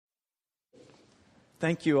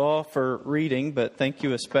Thank you all for reading, but thank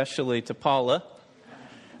you especially to Paula.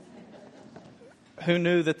 Who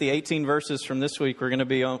knew that the 18 verses from this week were going to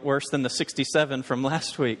be worse than the 67 from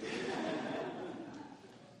last week?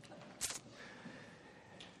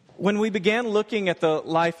 When we began looking at the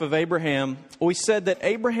life of Abraham, we said that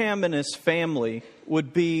Abraham and his family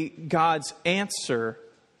would be God's answer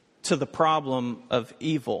to the problem of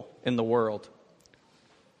evil in the world.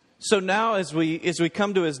 So now as we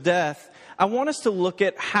come to his death, I want us to look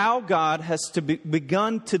at how God has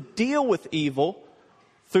begun to deal with evil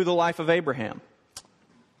through the life of Abraham.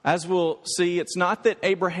 As we'll see, it's not that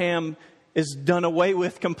Abraham is done away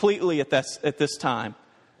with completely at this time.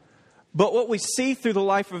 But what we see through the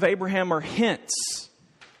life of Abraham are hints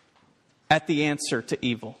at the answer to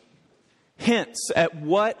evil. Hints at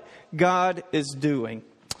what God is doing.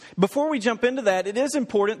 Before we jump into that, it is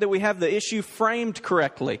important that we have the issue framed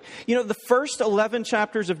correctly. You know, the first 11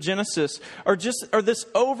 chapters of Genesis are this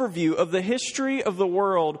overview of the history of the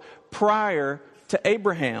world prior to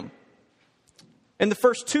Abraham. In the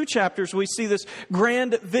first 2 chapters, we see this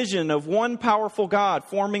grand vision of one powerful God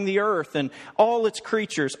forming the earth and all its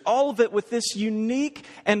creatures, all of it with this unique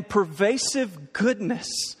and pervasive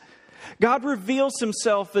goodness. God reveals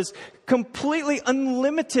himself as completely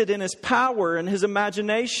unlimited in his power and his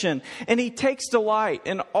imagination, and he takes delight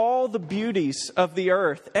in all the beauties of the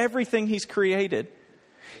earth, everything he's created.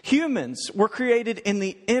 Humans were created in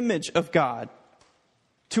the image of God,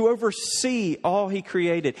 to oversee all he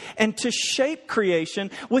created and to shape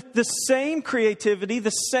creation with the same creativity, the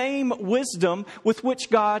same wisdom with which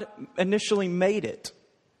God initially made it.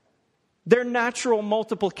 Their natural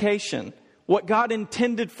multiplication, what God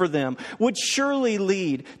intended for them, would surely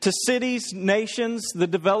lead to cities, nations, the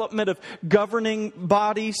development of governing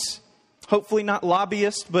bodies, hopefully not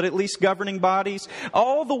lobbyists, but at least governing bodies.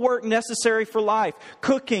 All the work necessary for life.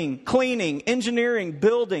 Cooking, cleaning, engineering,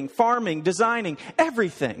 building, farming, designing.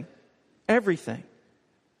 Everything. Everything.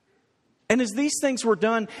 And as these things were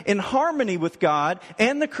done in harmony with God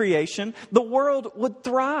and the creation, the world would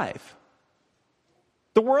thrive.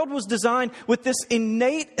 The world was designed with this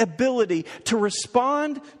innate ability to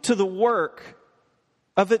respond to the work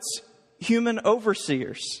of its human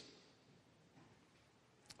overseers.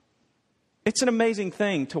 It's an amazing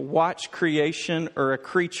thing to watch creation or a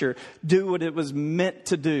creature do what it was meant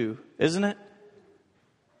to do, isn't it?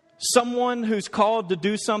 Someone who's called to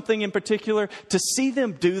do something in particular, to see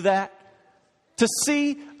them do that, to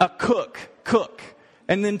see a cook,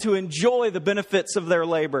 and then to enjoy the benefits of their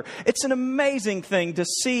labor. It's an amazing thing to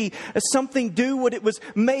see something do what it was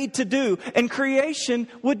made to do. And creation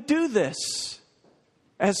would do this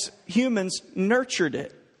as humans nurtured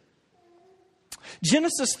it.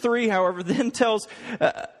 Genesis 3, however, then tells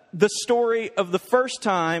the story of the first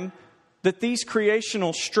time that these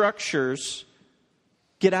creational structures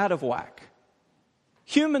get out of whack.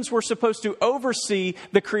 Humans were supposed to oversee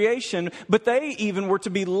the creation, but they even were to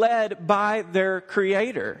be led by their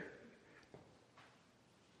Creator.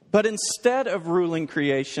 But instead of ruling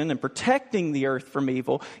creation and protecting the earth from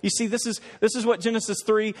evil, you see, this is what Genesis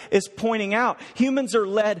 3 is pointing out. Humans are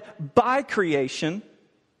led by creation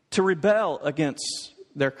to rebel against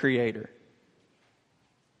their Creator.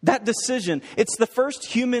 That decision, it's the first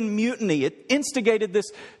human mutiny. It instigated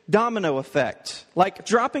this domino effect. Like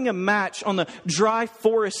dropping a match on the dry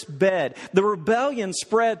forest bed. The rebellion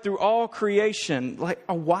spread through all creation like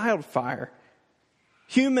a wildfire.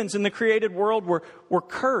 Humans in the created world were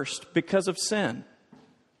cursed because of sin.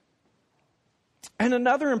 And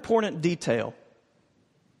another important detail,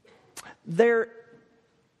 they're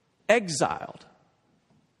exiled.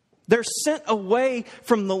 They're sent away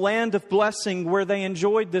from the land of blessing where they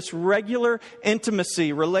enjoyed this regular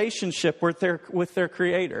intimacy, relationship with their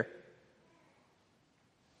Creator.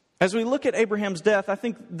 As we look at Abraham's death, I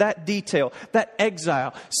think that detail, that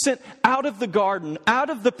exile, sent out of the garden, out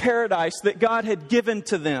of the paradise that God had given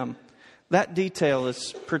to them, that detail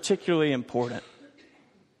is particularly important.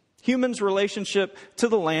 Humans' relationship to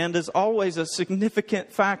the land is always a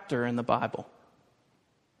significant factor in the Bible.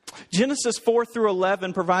 Genesis 4 through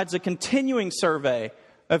 11 provides a continuing survey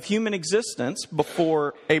of human existence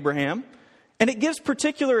before Abraham, and it gives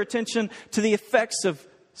particular attention to the effects of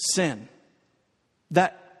sin,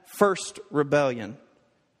 that first rebellion.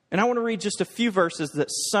 And I want to read just a few verses that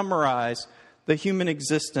summarize the human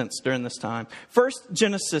existence during this time. First,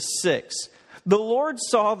 Genesis 6. The Lord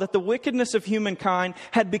saw that the wickedness of humankind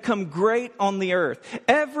had become great on the earth.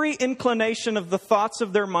 Every inclination of the thoughts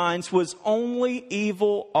of their minds was only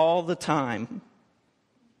evil all the time.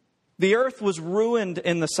 The earth was ruined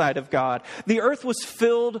in the sight of God. The earth was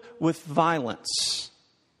filled with violence.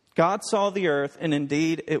 God saw the earth, and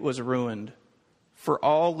indeed it was ruined, for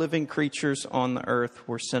all living creatures on the earth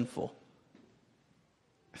were sinful.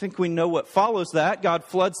 I think we know what follows that. God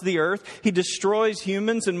floods the earth. He destroys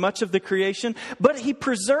humans and much of the creation. But he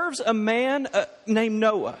preserves a man named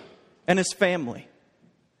Noah and his family.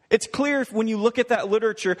 It's clear when you look at that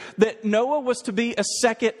literature that Noah was to be a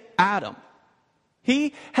second Adam.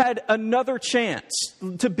 He had another chance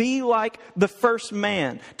to be like the first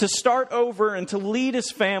man, to start over and to lead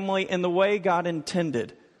his family in the way God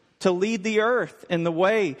intended, to lead the earth in the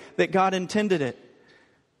way that God intended it.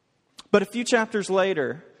 But a few chapters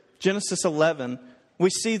later, Genesis 11,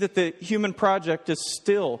 we see that the human project is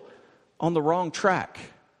still on the wrong track.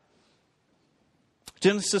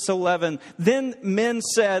 Genesis 11, then men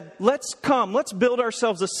said, let's build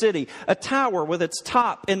ourselves a city, a tower with its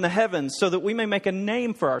top in the heavens, so that we may make a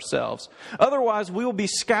name for ourselves. Otherwise, we will be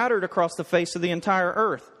scattered across the face of the entire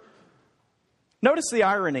earth. Notice the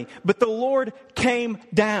irony. But the Lord came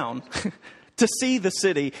down to see the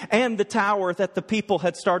city and the tower that the people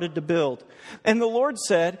had started to build. And the Lord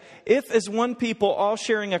said, if as one people, all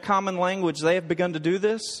sharing a common language, they have begun to do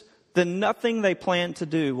this, then nothing they plan to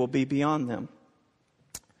do will be beyond them.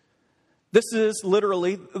 This is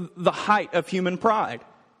literally the height of human pride.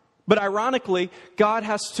 But ironically, God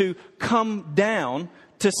has to come down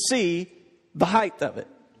to see the height of it.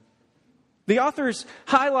 The author is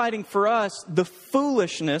highlighting for us the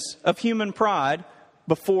foolishness of human pride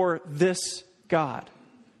before this God.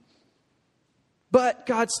 But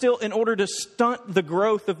God still, in order to stunt the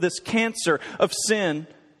growth of this cancer of sin,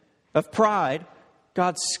 of pride,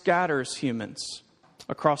 God scatters humans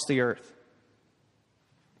across the earth.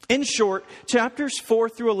 In short, chapters 4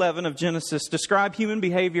 through 11 of Genesis describe human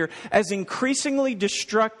behavior as increasingly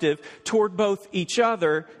destructive toward both each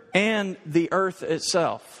other and the earth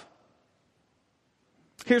itself.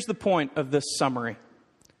 Here's the point of this summary.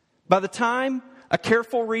 By the time a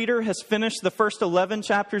careful reader has finished the first 11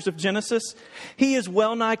 chapters of Genesis, he is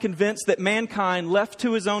well nigh convinced that mankind, left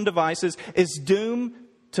to his own devices, is doomed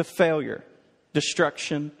to failure,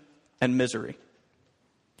 destruction, and misery.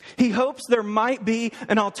 He hopes there might be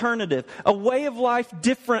an alternative, a way of life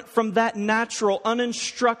different from that natural,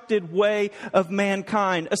 uninstructed way of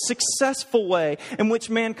mankind, a successful way in which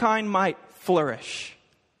mankind might flourish.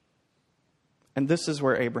 And this is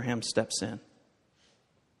where Abraham steps in.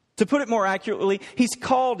 To put it more accurately, he's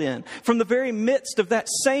called in from the very midst of that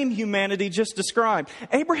same humanity just described.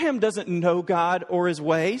 Abraham doesn't know God or his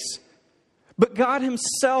ways, but God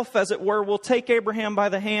himself, as it were, will take Abraham by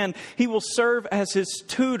the hand. He will serve as his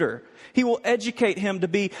tutor. He will educate him to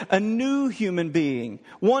be a new human being,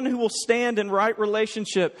 one who will stand in right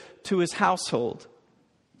relationship to his household,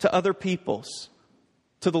 to other peoples,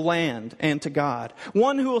 to the land, and to God.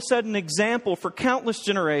 One who will set an example for countless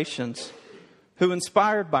generations, who,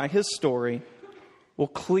 inspired by his story, will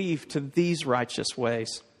cleave to these righteous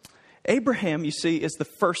ways. Abraham, you see, is the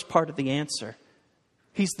first part of the answer.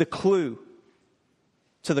 He's the clue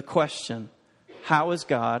to the question, how is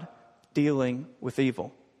God dealing with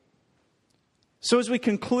evil? So as we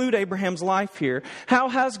conclude Abraham's life here, how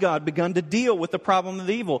has God begun to deal with the problem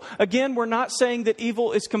of evil? Again, we're not saying that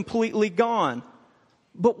evil is completely gone.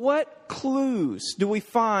 But what clues do we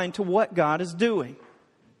find to what God is doing?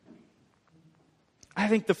 I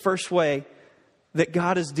think the first way that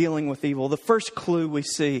God is dealing with evil, the first clue we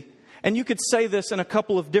see, and you could say this in a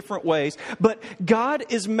couple of different ways, but God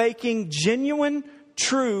is making genuine,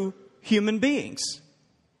 true human beings.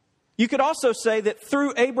 You could also say that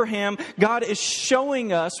through Abraham, God is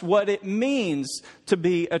showing us what it means to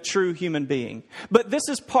be a true human being. But this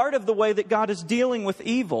is part of the way that God is dealing with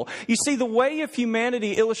evil. You see, the way of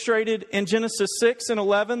humanity illustrated in Genesis 6 and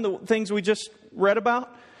 11, the things we just read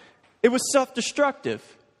about, it was self-destructive.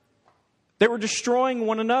 They were destroying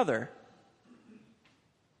one another.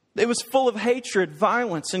 It was full of hatred,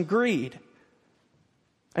 violence, and greed.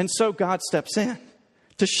 And so God steps in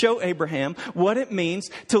to show Abraham what it means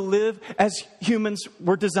to live as humans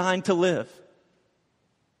were designed to live.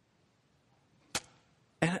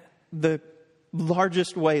 And the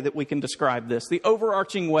largest way that we can describe this, the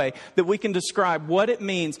overarching way that we can describe what it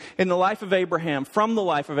means in the life of Abraham, from the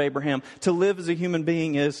life of Abraham, to live as a human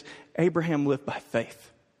being is Abraham lived by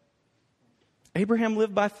faith. Abraham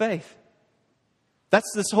lived by faith. That's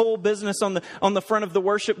this whole business on the front of the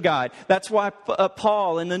worship guide. That's why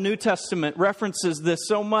Paul in the New Testament references this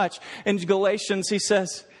so much. In Galatians, he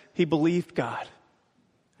says he believed God,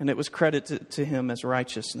 and it was credited to him as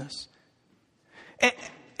righteousness.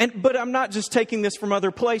 But I'm not just taking this from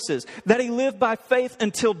other places. That he lived by faith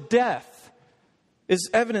until death is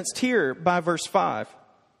evidenced here by verse 5.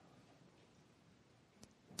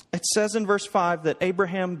 It says in verse 5 that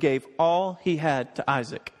Abraham gave all he had to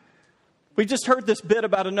Isaac. We just heard this bit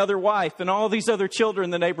about another wife and all these other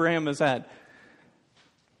children that Abraham has had.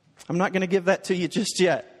 I'm not going to give that to you just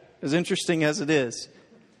yet, as interesting as it is.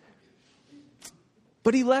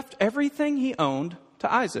 But he left everything he owned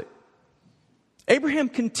to Isaac. Abraham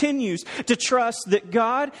continues to trust that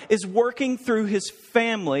God is working through his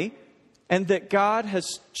family and that God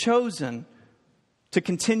has chosen to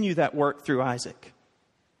continue that work through Isaac.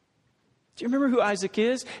 Do you remember who Isaac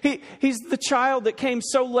is? He's the child that came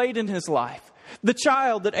so late in his life. The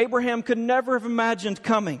child that Abraham could never have imagined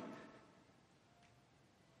coming.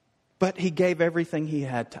 But he gave everything he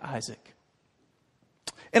had to Isaac.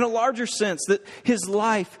 In a larger sense, that his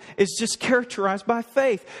life is just characterized by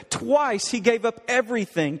faith. Twice he gave up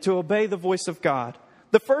everything to obey the voice of God.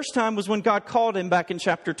 The first time was when God called him back in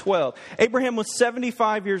chapter 12. Abraham was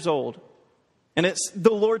 75 years old. And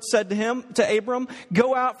the Lord said to him, to Abram,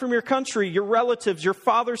 go out from your country, your relatives, your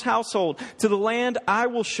father's household, to the land I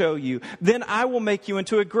will show you. Then I will make you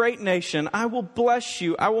into a great nation. I will bless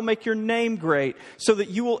you. I will make your name great so that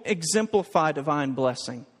you will exemplify divine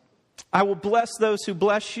blessing. I will bless those who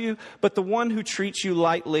bless you, but the one who treats you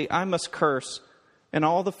lightly I must curse. And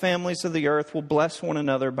all the families of the earth will bless one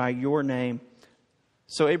another by your name.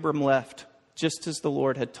 So Abram left, just as the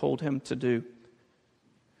Lord had told him to do.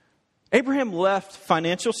 Abraham left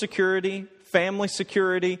financial security, family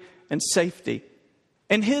security, and safety.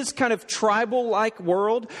 In his kind of tribal-like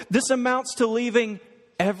world, this amounts to leaving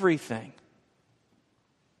everything.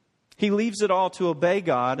 He leaves it all to obey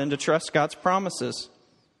God and to trust God's promises.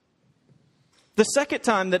 The second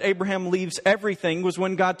time that Abraham leaves everything was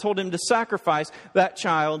when God told him to sacrifice that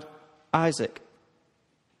child, Isaac.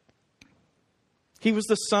 He was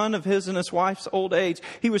the son of his and his wife's old age.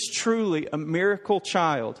 He was truly a miracle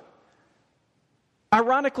child.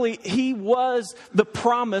 Ironically, he was the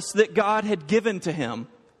promise that God had given to him.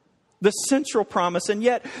 The central promise. And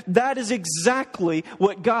yet, that is exactly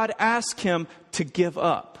what God asked him to give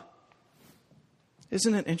up.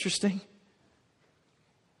 Isn't it interesting?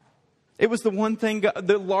 It was the one thing,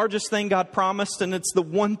 the largest thing God promised, and it's the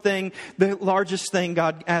one thing, the largest thing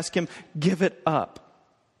God asked him, give it up.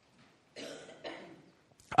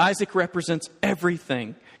 Isaac represents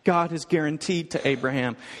everything God has guaranteed to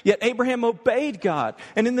Abraham. Yet Abraham obeyed God.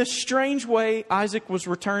 And in this strange way, Isaac was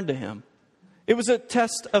returned to him. It was a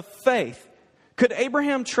test of faith. Could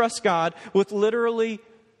Abraham trust God with literally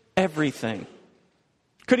everything?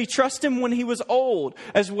 Could he trust him when he was old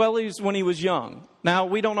as well as when he was young? Now,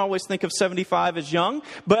 we don't always think of 75 as young,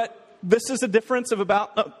 but this is a difference of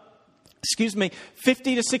about,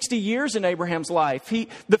 50 to 60 years in Abraham's life.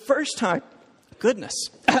 The first time,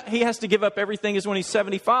 he has to give up everything is when he's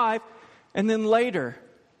 75. And then later,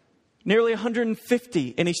 nearly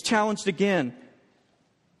 150, and he's challenged again.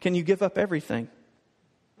 Can you give up everything?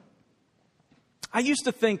 I used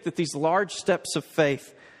to think that these large steps of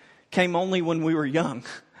faith came only when we were young.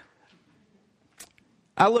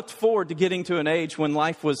 I looked forward to getting to an age when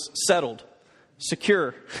life was settled,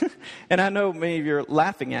 secure. And I know many of you are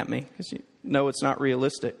laughing at me because you know it's not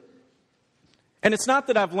realistic. And it's not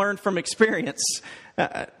that I've learned from experience.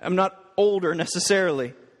 I'm not older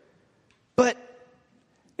necessarily. But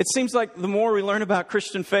it seems like the more we learn about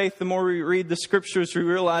Christian faith, the more we read the scriptures, we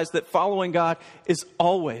realize that following God is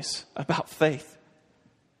always about faith.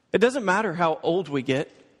 It doesn't matter how old we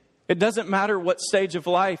get. It doesn't matter what stage of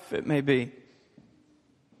life it may be.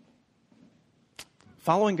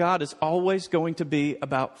 Following God is always going to be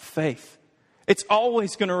about faith. It's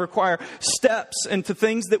always going to require steps into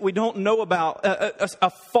things that we don't know about, a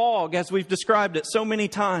fog, as we've described it so many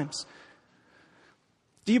times.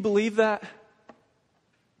 Do you believe that?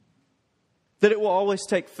 That it will always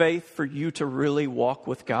take faith for you to really walk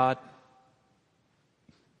with God?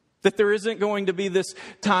 That there isn't going to be this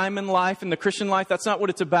time in life, in the Christian life, that's not what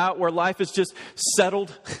it's about, where life is just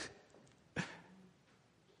settled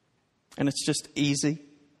and it's just easy.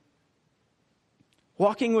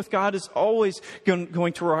 Walking with God is always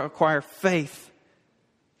going to require faith.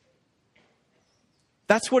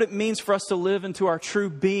 That's what it means for us to live into our true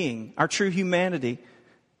being, our true humanity,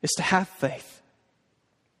 is to have faith.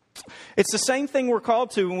 It's the same thing we're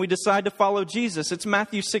called to when we decide to follow Jesus. It's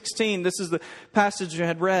Matthew 16. This is the passage I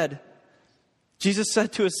had read. Jesus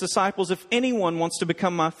said to his disciples, if anyone wants to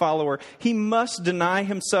become my follower, he must deny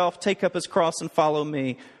himself, take up his cross, and follow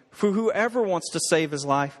me. For whoever wants to save his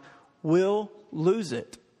life will lose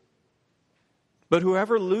it. But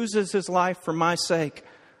whoever loses his life for my sake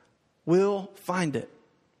will find it.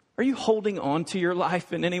 Are you holding on to your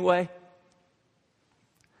life in any way?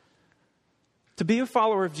 To be a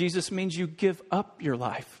follower of Jesus means you give up your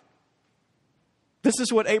life. This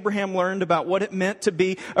is what Abraham learned about what it meant to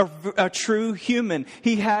be a true human.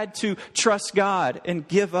 He had to trust God and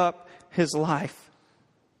give up his life.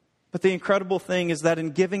 But the incredible thing is that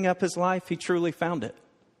in giving up his life, he truly found it.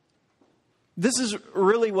 This is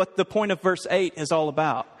really what the point of verse 8 is all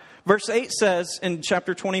about. Verse 8 says in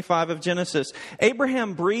chapter 25 of Genesis,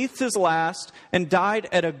 Abraham breathed his last and died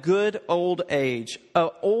at a good old age, an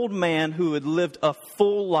old man who had lived a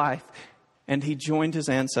full life, and he joined his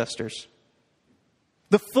ancestors.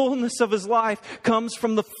 The fullness of his life comes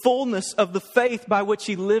from the fullness of the faith by which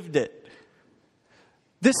he lived it.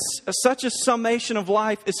 Such a summation of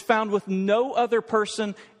life is found with no other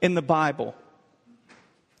person in the Bible.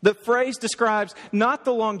 The phrase describes not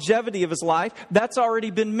the longevity of his life, that's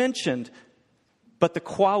already been mentioned, but the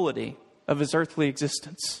quality of his earthly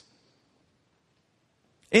existence.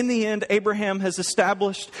 In the end, Abraham has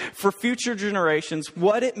established for future generations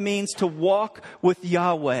what it means to walk with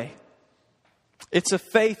Yahweh. It's a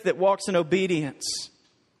faith that walks in obedience.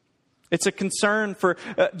 It's a concern for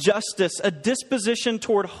justice, a disposition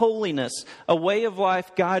toward holiness, a way of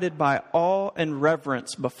life guided by awe and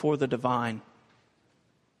reverence before the divine.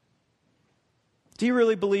 Do you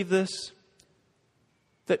really believe this?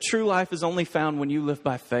 That true life is only found when you live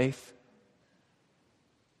by faith?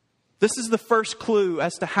 This is the first clue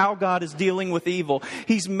as to how God is dealing with evil.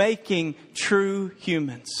 He's making true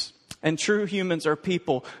humans. And true humans are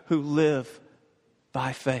people who live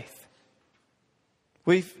by faith.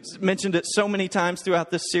 We've mentioned it so many times throughout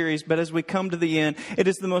this series, but as we come to the end, it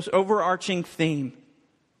is the most overarching theme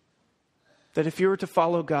that if you were to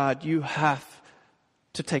follow God, you have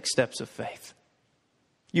to take steps of faith.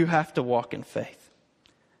 You have to walk in faith.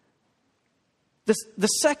 The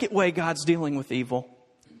second way God's dealing with evil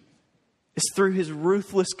is through his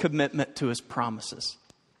ruthless commitment to his promises.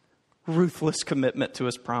 Ruthless commitment to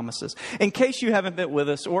his promises. In case you haven't been with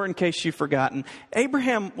us, or in case you've forgotten,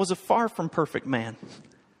 Abraham was a far from perfect man.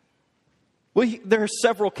 There are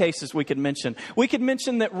several cases we could mention. We could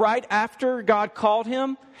mention that right after God called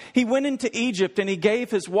him, he went into Egypt and he gave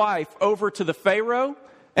his wife over to the Pharaoh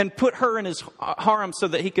and put her in his harem so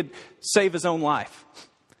that he could save his own life.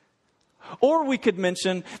 Or we could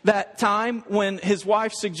mention that time when his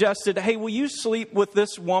wife suggested, hey, will you sleep with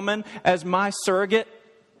this woman as my surrogate?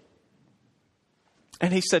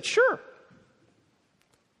 And he said, sure.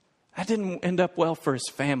 That didn't end up well for his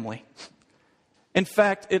family. In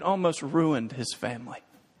fact, it almost ruined his family.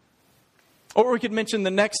 Or we could mention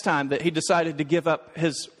the next time that he decided to give up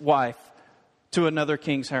his wife to another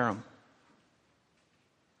king's harem.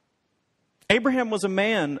 Abraham was a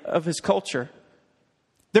man of his culture.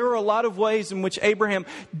 There were a lot of ways in which Abraham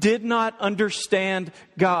did not understand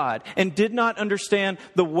God and did not understand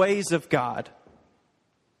the ways of God.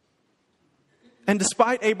 And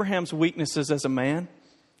despite Abraham's weaknesses as a man,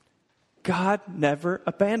 God never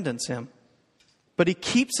abandons him. But he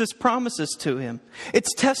keeps his promises to him.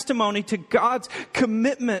 It's testimony to God's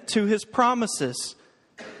commitment to his promises.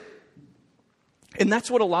 And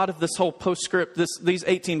that's what a lot of this whole postscript, these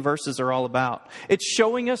 18 verses are all about. It's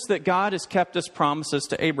showing us that God has kept his promises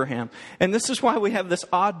to Abraham. And this is why we have this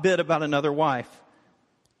odd bit about another wife.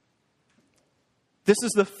 This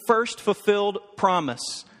is the first fulfilled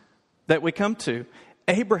promise that we come to.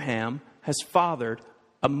 Abraham has fathered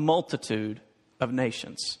a multitude of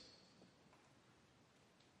nations.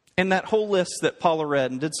 In that whole list that Paula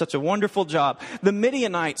read and did such a wonderful job, the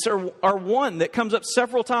Midianites are one that comes up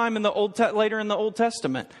several times in the later in the Old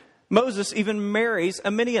Testament. Moses even marries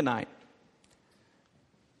a Midianite.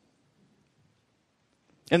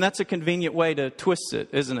 And that's a convenient way to twist it,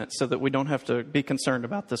 isn't it? So that we don't have to be concerned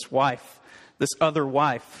about this wife, this other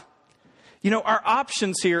wife. You know, our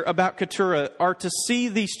options here about Keturah are to see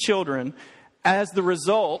these children as the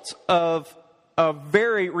result of a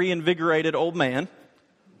very reinvigorated old man.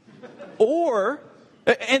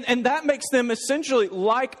 And that makes them essentially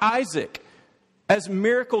like Isaac as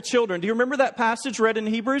miracle children. Do you remember that passage read in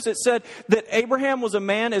Hebrews? It said that Abraham was a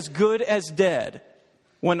man as good as dead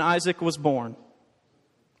when Isaac was born.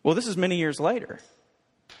 Well, this is many years later.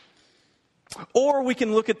 Or we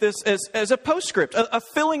can look at this as a postscript, a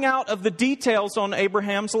filling out of the details on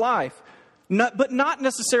Abraham's life. But not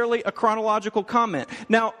necessarily a chronological comment.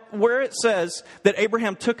 Now, where it says that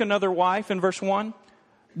Abraham took another wife in verse 1,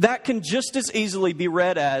 that can just as easily be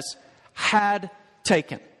read as had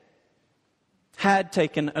taken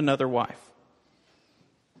another wife.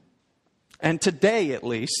 And today, at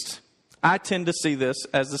least, I tend to see this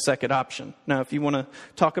as the second option. Now, if you want to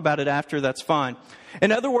talk about it after, that's fine.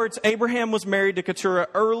 In other words, Abraham was married to Keturah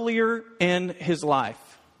earlier in his life.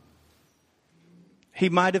 He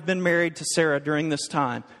might have been married to Sarah during this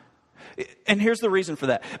time. And here's the reason for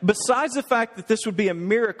that. Besides the fact that this would be a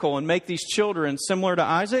miracle and make these children similar to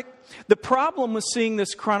Isaac, the problem with seeing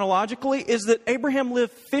this chronologically is that Abraham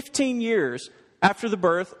lived 15 years after the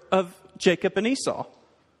birth of Jacob and Esau.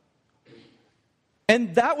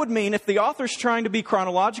 And that would mean if the author's trying to be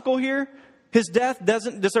chronological here, his death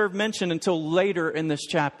doesn't deserve mention until later in this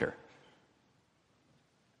chapter.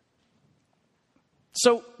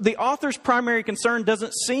 So the author's primary concern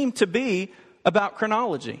doesn't seem to be about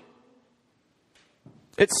chronology.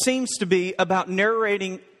 It seems to be about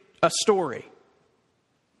narrating a story.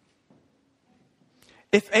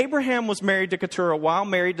 If Abraham was married to Keturah while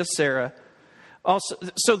married to Sarah,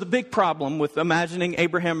 so the big problem with imagining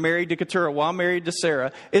Abraham married to Keturah while married to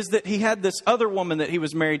Sarah is that he had this other woman that he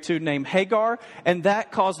was married to named Hagar, and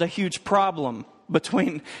that caused a huge problem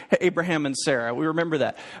between Abraham and Sarah. We remember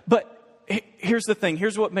that. But here's the thing.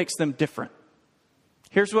 Here's what makes them different.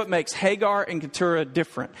 Here's what makes Hagar and Keturah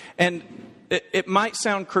different. And it might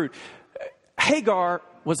sound crude. Hagar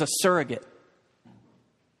was a surrogate.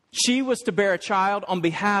 She was to bear a child on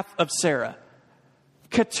behalf of Sarah.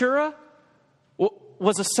 Keturah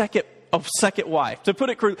was a second wife. To put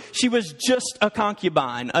it crude, she was just a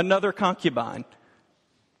concubine, another concubine.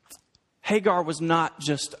 Hagar was not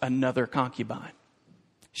just another concubine.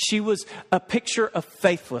 She was a picture of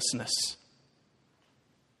faithlessness.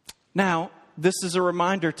 Now, this is a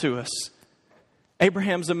reminder to us.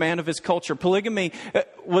 Abraham's a man of his culture. Polygamy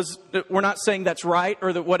we're not saying that's right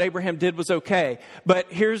or that what Abraham did was okay.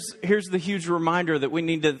 But here's the huge reminder that we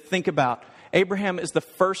need to think about. Abraham is the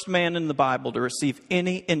first man in the Bible to receive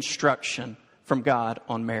any instruction from God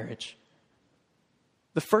on marriage.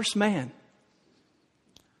 The first man.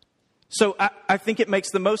 So I think it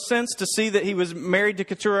makes the most sense to see that he was married to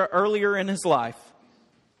Keturah earlier in his life.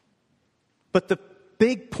 But the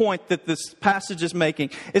big point that this passage is making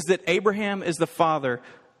is that Abraham is the father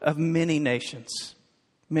of many nations.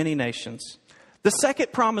 Many nations. The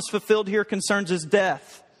second promise fulfilled here concerns his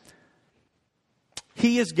death.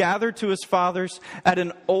 He is gathered to his fathers at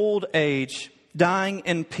an old age, dying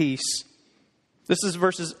in peace. This is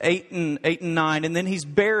verses 8 and 9. And then he's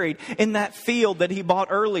buried in that field that he bought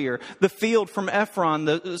earlier. The field from Ephron,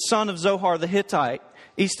 the son of Zohar the Hittite,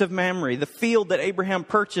 east of Mamre. The field that Abraham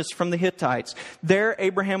purchased from the Hittites. There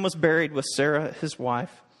Abraham was buried with Sarah, his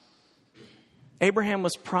wife. Abraham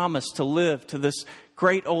was promised to live to this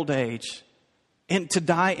great old age and to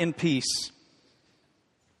die in peace.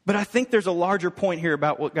 But I think there's a larger point here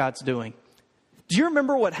about what God's doing. Do you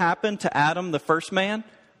remember what happened to Adam, the first man?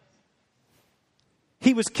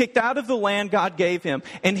 He was kicked out of the land God gave him,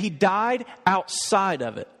 and he died outside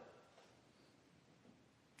of it.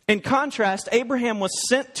 In contrast, Abraham was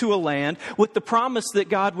sent to a land with the promise that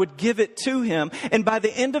God would give it to him. And by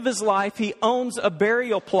the end of his life, he owns a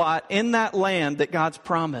burial plot in that land that God's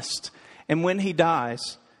promised. And when he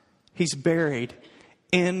dies, he's buried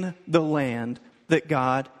in the land that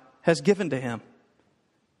God has given to him.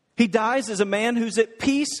 He dies as a man who's at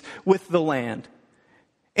peace with the land.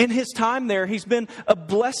 In his time there, he's been a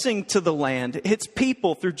blessing to the land, its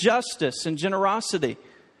people, through justice and generosity.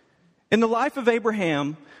 In the life of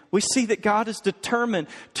Abraham, we see that God is determined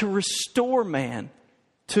to restore man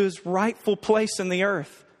to his rightful place in the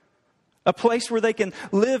earth. A place where they can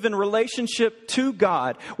live in relationship to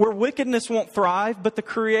God, where wickedness won't thrive, but the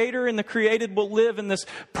Creator and the created will live in this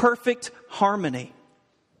perfect harmony.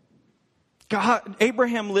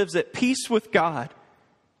 Abraham lives at peace with God,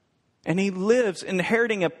 and he lives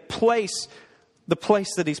inheriting a place, the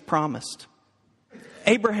place that he's promised.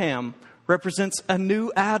 Abraham represents a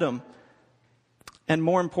new Adam, and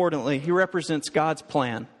more importantly, he represents God's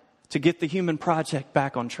plan to get the human project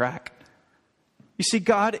back on track. You see,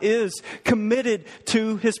 God is committed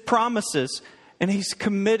to His promises, and He's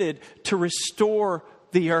committed to restore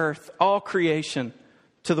the earth, all creation,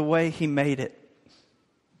 to the way He made it.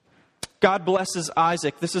 God blesses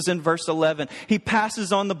Isaac. This is in verse 11. He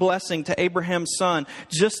passes on the blessing to Abraham's son,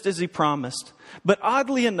 just as He promised. But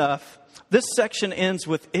oddly enough, this section ends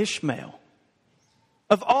with Ishmael.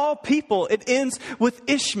 Of all people, it ends with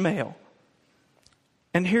Ishmael.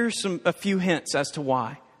 And here's a few hints as to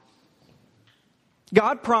why.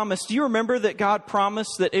 God promised, do you remember that God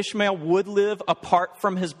promised that Ishmael would live apart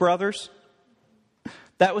from his brothers?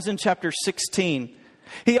 That was in chapter 16.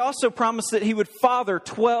 He also promised that he would father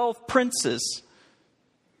 12 princes.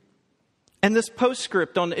 And this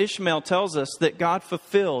postscript on Ishmael tells us that God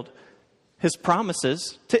fulfilled His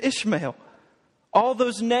promises to Ishmael. All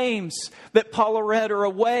those names that Paula read are a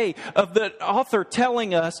way of the author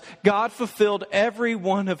telling us God fulfilled every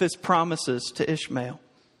one of His promises to Ishmael.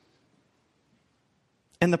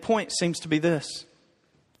 And the point seems to be this.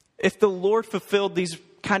 If the Lord fulfilled these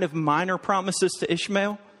kind of minor promises to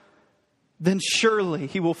Ishmael, then surely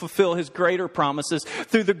he will fulfill his greater promises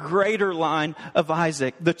through the greater line of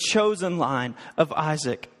Isaac, the chosen line of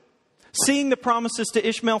Isaac. Seeing the promises to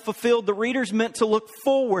Ishmael fulfilled, the readers meant to look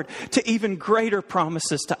forward to even greater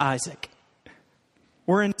promises to Isaac.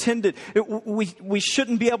 We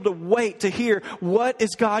shouldn't be able to wait to hear what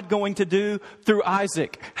is God going to do through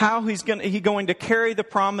Isaac, how he's going to carry the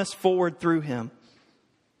promise forward through him.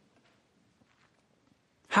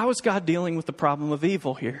 How is God dealing with the problem of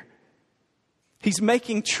evil here? He's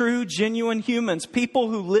making true, genuine humans, people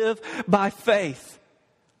who live by faith.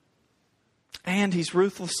 And he's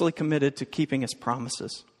ruthlessly committed to keeping his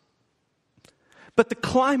promises. But the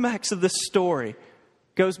climax of this story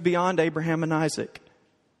goes beyond Abraham and Isaac.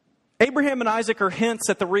 Abraham and Isaac are hints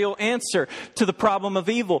at the real answer to the problem of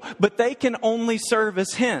evil, but they can only serve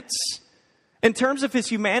as hints. In terms of his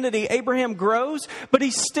humanity, Abraham grows, but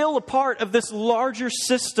he's still a part of this larger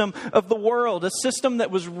system of the world, a system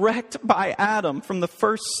that was wrecked by Adam from the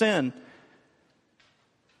first sin.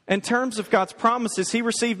 In terms of God's promises, he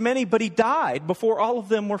received many, but he died before all of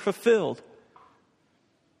them were fulfilled.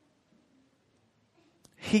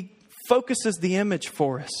 He focuses the image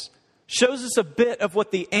for us, shows us a bit of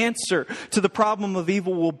what the answer to the problem of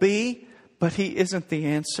evil will be, but he isn't the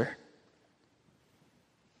answer.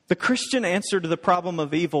 The Christian answer to the problem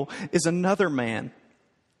of evil is another man.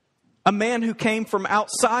 A man who came from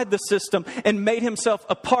outside the system and made himself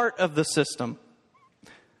a part of the system.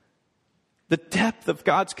 The depth of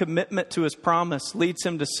God's commitment to his promise leads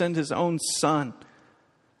him to send his own son.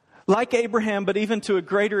 Like Abraham, but even to a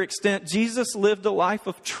greater extent, Jesus lived a life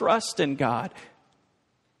of trust in God,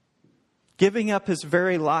 giving up his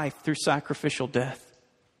very life through sacrificial death.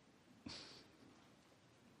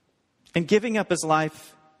 And giving up his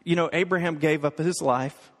life, Abraham gave up his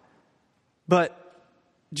life, but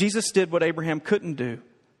Jesus did what Abraham couldn't do.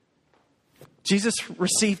 Jesus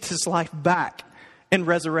received his life back in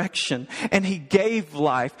resurrection, and he gave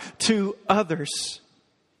life to others.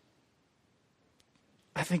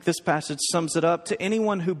 I think this passage sums it up. To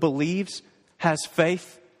anyone who believes, has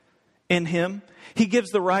faith in him, he gives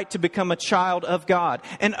the right to become a child of God.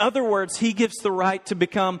 In other words, he gives the right to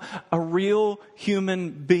become a real human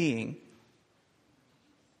being.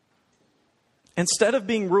 Instead of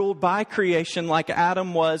being ruled by creation like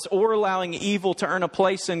Adam was, or allowing evil to earn a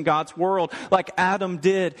place in God's world like Adam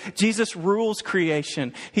did, Jesus rules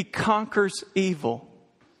creation. He conquers evil.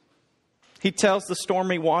 He tells the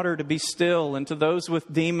stormy water to be still, and to those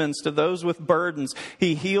with demons, to those with burdens,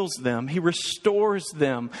 he heals them. He restores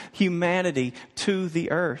them, humanity, to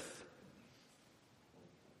the earth.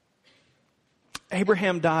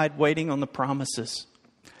 Abraham died waiting on the promises.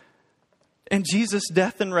 In Jesus'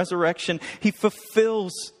 death and resurrection, he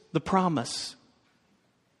fulfills the promise.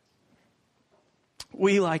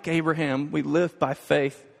 We, like Abraham, we live by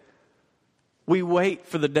faith. We wait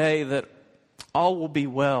for the day that all will be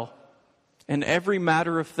well, and every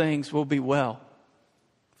matter of things will be well.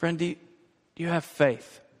 Friend, do you have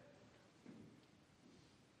faith?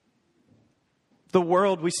 The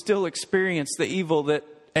world, we still experience the evil that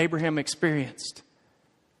Abraham experienced.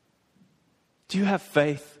 Do you have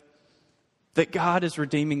faith that God is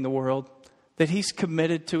redeeming the world, that he's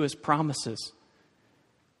committed to his promises?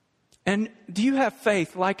 And do you have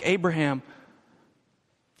faith, like Abraham,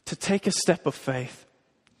 to take a step of faith,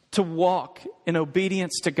 to walk in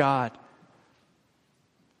obedience to God,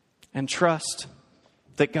 and trust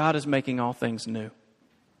that God is making all things new?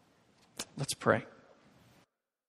 Let's pray.